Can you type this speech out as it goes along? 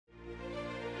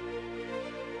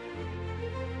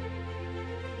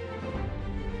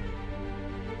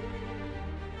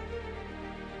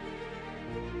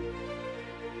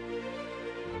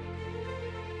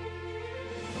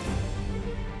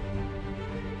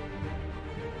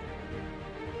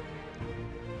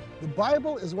The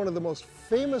Bible is one of the most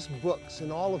famous books in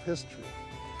all of history.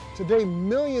 Today,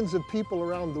 millions of people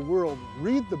around the world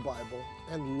read the Bible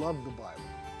and love the Bible.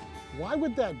 Why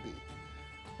would that be?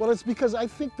 Well, it's because I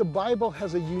think the Bible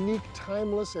has a unique,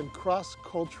 timeless, and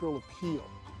cross-cultural appeal.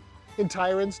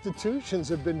 Entire institutions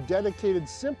have been dedicated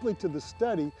simply to the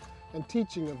study and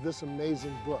teaching of this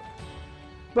amazing book.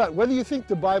 But whether you think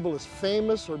the Bible is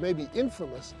famous or maybe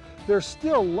infamous, there are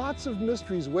still lots of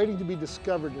mysteries waiting to be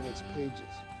discovered in its pages.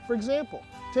 For example,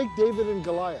 take David and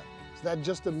Goliath. Is that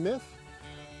just a myth?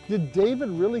 Did David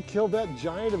really kill that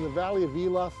giant in the Valley of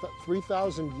Elah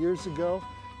 3,000 years ago?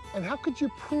 And how could you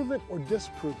prove it or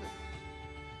disprove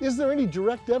it? Is there any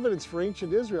direct evidence for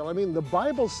ancient Israel? I mean, the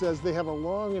Bible says they have a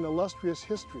long and illustrious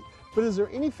history, but is there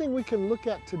anything we can look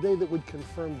at today that would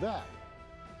confirm that?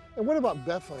 And what about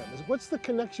Bethlehem? What's the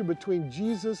connection between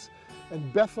Jesus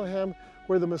and Bethlehem,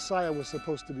 where the Messiah was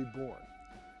supposed to be born?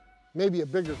 Maybe a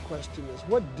bigger question is,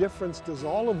 what difference does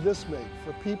all of this make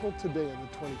for people today in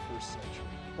the 21st century?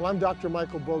 Well, I'm Dr.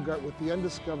 Michael Bogart with the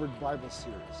UnDiscovered Bible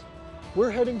series.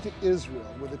 We're heading to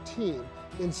Israel with a team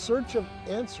in search of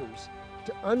answers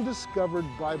to undiscovered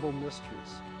Bible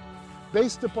mysteries.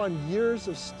 Based upon years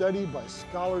of study by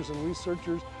scholars and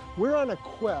researchers, we're on a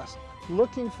quest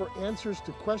looking for answers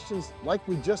to questions like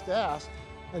we just asked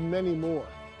and many more.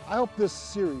 I hope this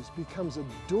series becomes a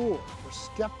door for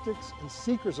skeptics and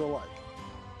seekers alike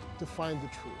to find the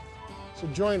truth. So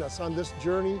join us on this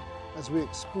journey as we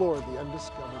explore the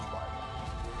undiscovered Bible.